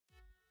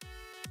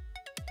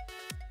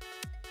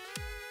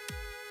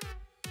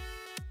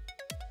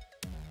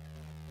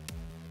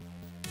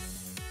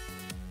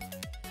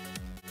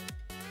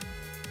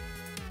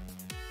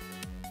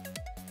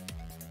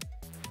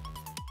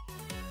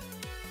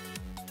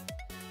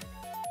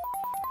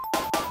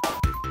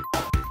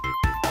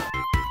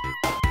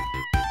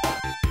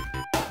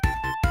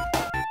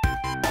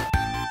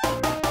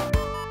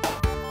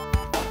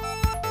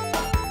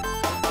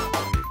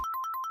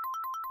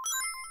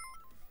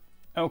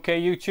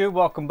Okay YouTube,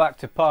 welcome back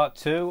to part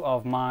 2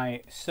 of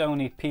my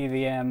Sony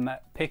PVM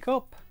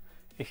pickup.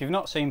 If you've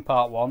not seen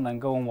part 1 then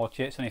go and watch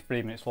it, it's only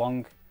 3 minutes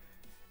long.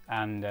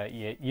 And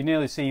you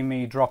nearly see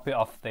me drop it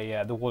off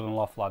the wooden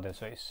loft ladder,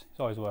 so it's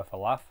always worth a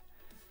laugh.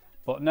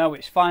 But now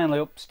it's finally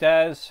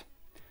upstairs.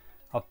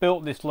 I've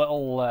built this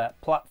little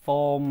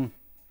platform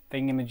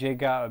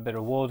thingamajig out of a bit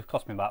of wood. It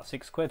cost me about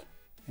 £6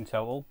 in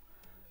total.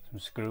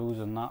 Some screws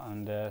and that,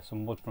 and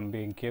some wood from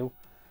B&Q.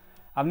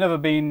 I've never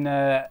been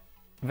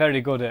very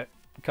good at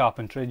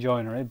carpentry,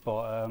 joinery,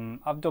 but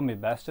I've done my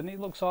best and it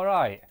looks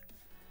alright.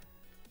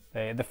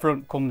 The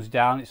front comes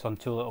down, it's on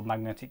 2 little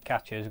magnetic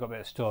catches, got a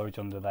bit of storage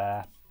under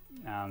there,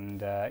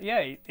 and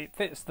yeah, it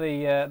fits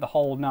the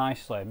hole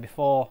nicely.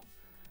 Before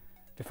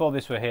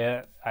this were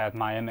here, I had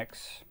my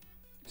MX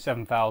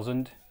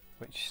 7000,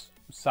 which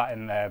sat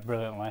in there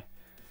brilliantly,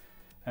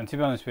 and to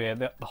be honest with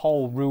you, the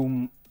whole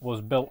room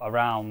was built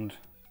around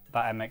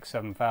that MX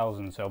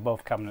 7000, so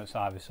both cabinets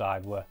either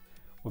side were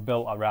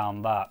built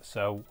around that.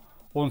 So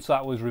once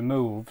that was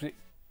removed, it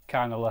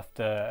kind of left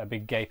a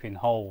big gaping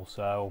hole,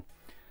 so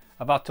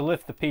I've had to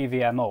lift the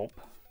PVM up.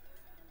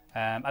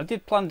 I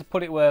did plan to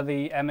put it where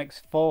the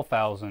MX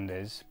 4000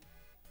 is,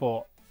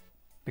 but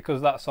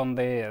because that's on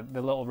the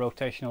little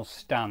rotational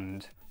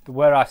stand,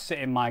 where I sit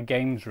in my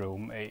games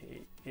room,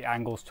 it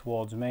angles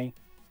towards me,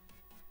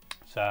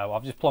 so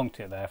I've just plonked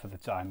it there for the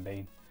time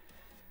being.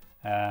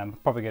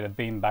 Probably get a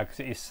beanbag because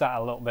it is sat a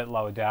little bit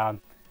lower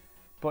down.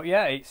 But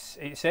yeah, it's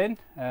in,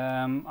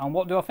 and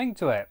what do I think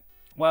to it?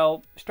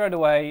 Well, straight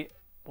away,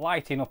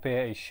 lighting up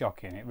here is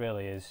shocking, it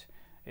really is.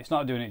 It's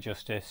not doing it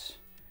justice,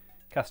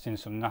 casting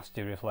some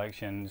nasty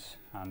reflections,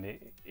 and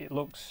it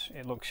looks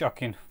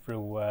shocking through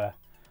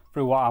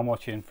what I'm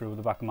watching through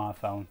the back of my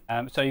phone.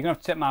 So you're going to have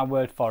to take my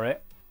word for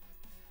it.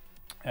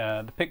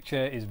 The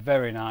picture is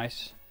very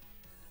nice,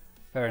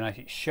 very nice.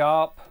 It's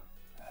sharp,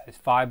 it's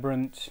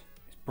vibrant,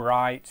 it's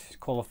bright, it's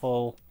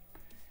colourful.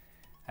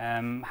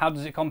 How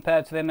does it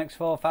compare to the MX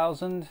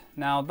 4000?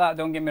 Now that,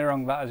 don't get me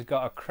wrong, that has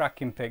got a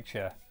cracking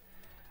picture,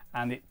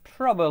 and it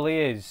probably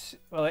is,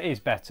 well, it is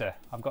better,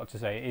 I've got to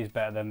say, it is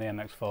better than the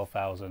MX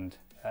 4000,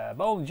 but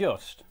only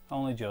just.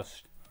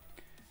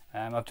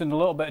 I've done a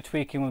little bit of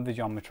tweaking with the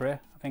geometry.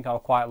 I think I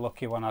was quite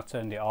lucky when I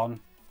turned it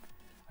on.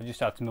 I just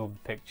had to move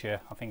the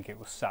picture, I think it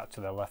was sat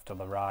to the left or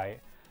the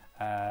right,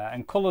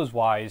 and colours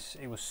wise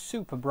it was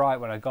super bright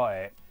when I got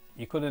it.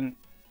 You couldn't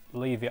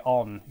leave it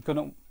on,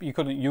 you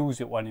couldn't use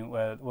it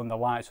when the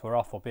lights were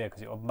off up here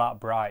because it was that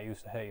bright, it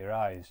used to hurt your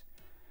eyes.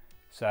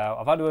 So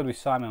I've had a word with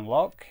Simon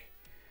Locke,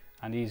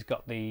 and he's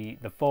got the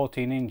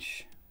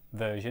 14-inch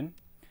version,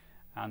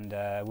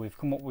 and we've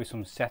come up with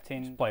some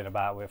settings, played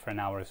about with it for an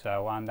hour or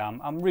so, and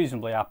I'm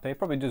reasonably happy.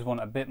 Probably does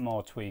want a bit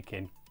more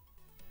tweaking,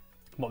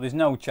 but there's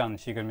no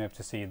chance you're going to be able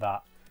to see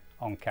that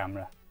on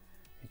camera.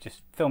 It's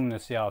just filming a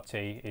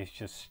CRT is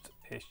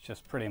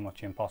just pretty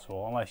much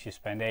impossible unless you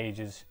spend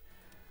ages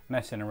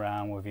messing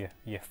around with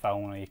your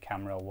phone or your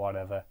camera or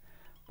whatever.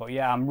 But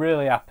yeah, I'm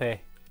really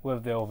happy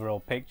with the overall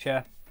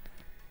picture.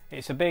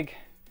 It's a big,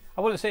 I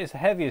wouldn't say it's the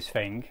heaviest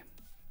thing,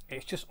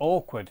 it's just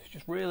awkward, it's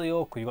just really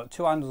awkward. You've got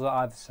 2 handles at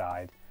either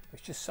side,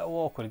 it's just so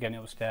awkward getting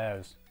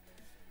upstairs.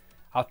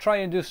 I'll try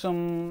and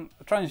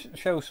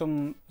show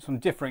some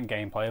different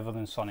gameplay other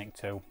than Sonic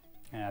 2.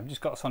 I've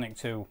just got Sonic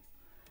 2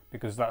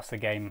 because that's the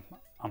game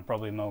I'm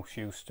probably most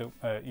used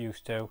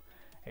to.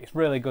 It's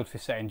really good for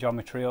setting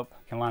geometry up.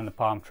 You can line the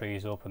palm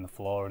trees up and the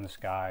floor and the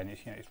sky, and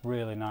it's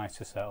really nice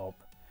to set up.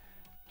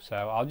 So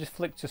I'll just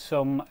flick to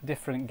some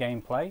different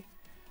gameplay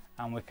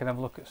and we can have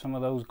a look at some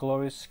of those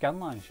glorious scan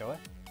lines, shall we?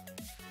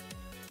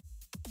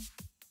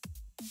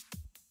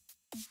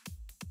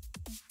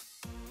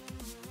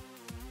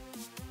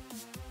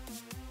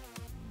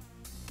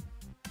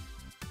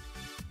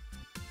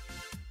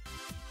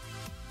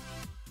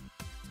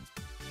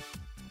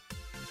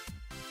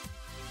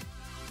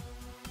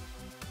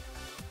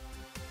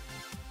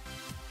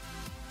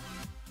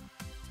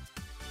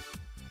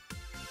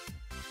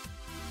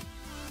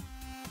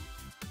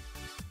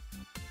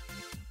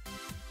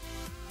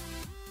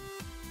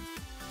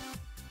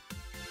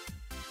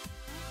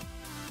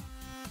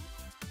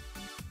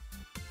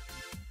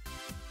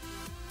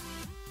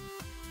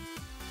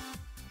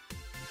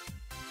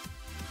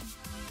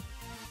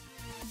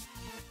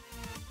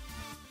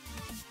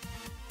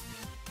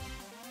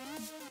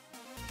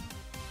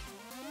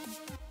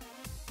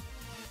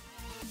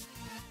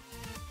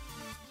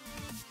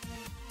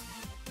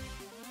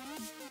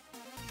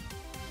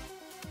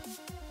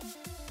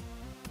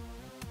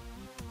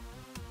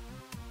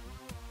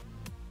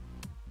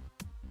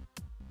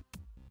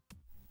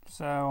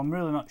 So I'm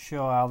really not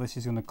sure how this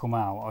is going to come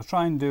out. I'll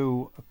try and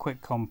do a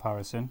quick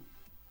comparison.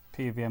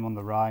 PVM on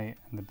the right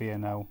and the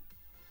B&O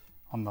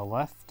on the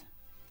left.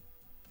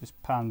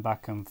 Just pan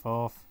back and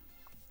forth.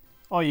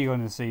 All you're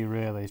going to see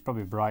really is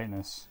probably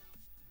brightness.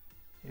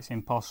 It's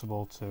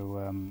impossible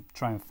to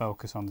try and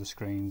focus on the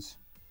screens.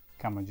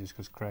 Camera just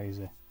goes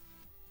crazy.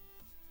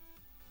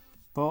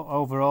 But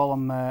overall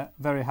I'm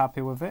very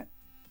happy with it.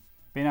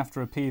 Been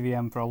after a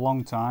PVM for a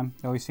long time.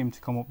 They always seem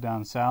to come up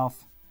down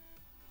south.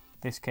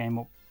 This came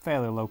up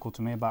fairly local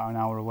to me, about an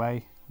hour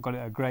away. I got it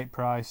at a great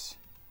price,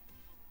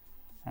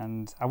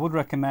 and I would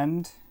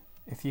recommend,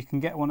 if you can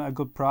get one at a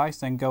good price,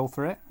 then go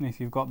for it, and if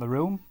you've got the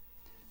room.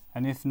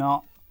 And if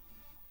not,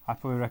 I'd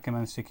probably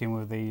recommend sticking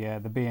with the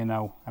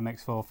B&O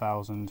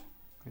MX4000.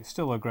 It's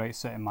still a great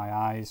set in my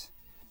eyes,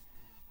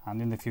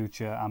 and in the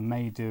future I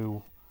may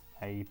do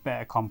a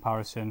better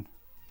comparison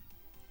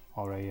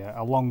or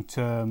a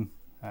long-term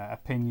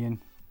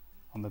opinion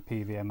on the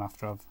PVM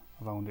after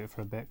I've owned it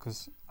for a bit,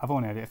 because I've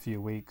only had it a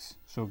few weeks,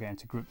 still getting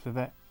to grips with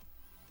it.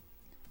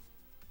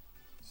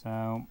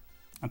 So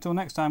until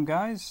next time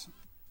guys,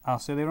 I'll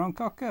see you on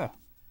Cocker.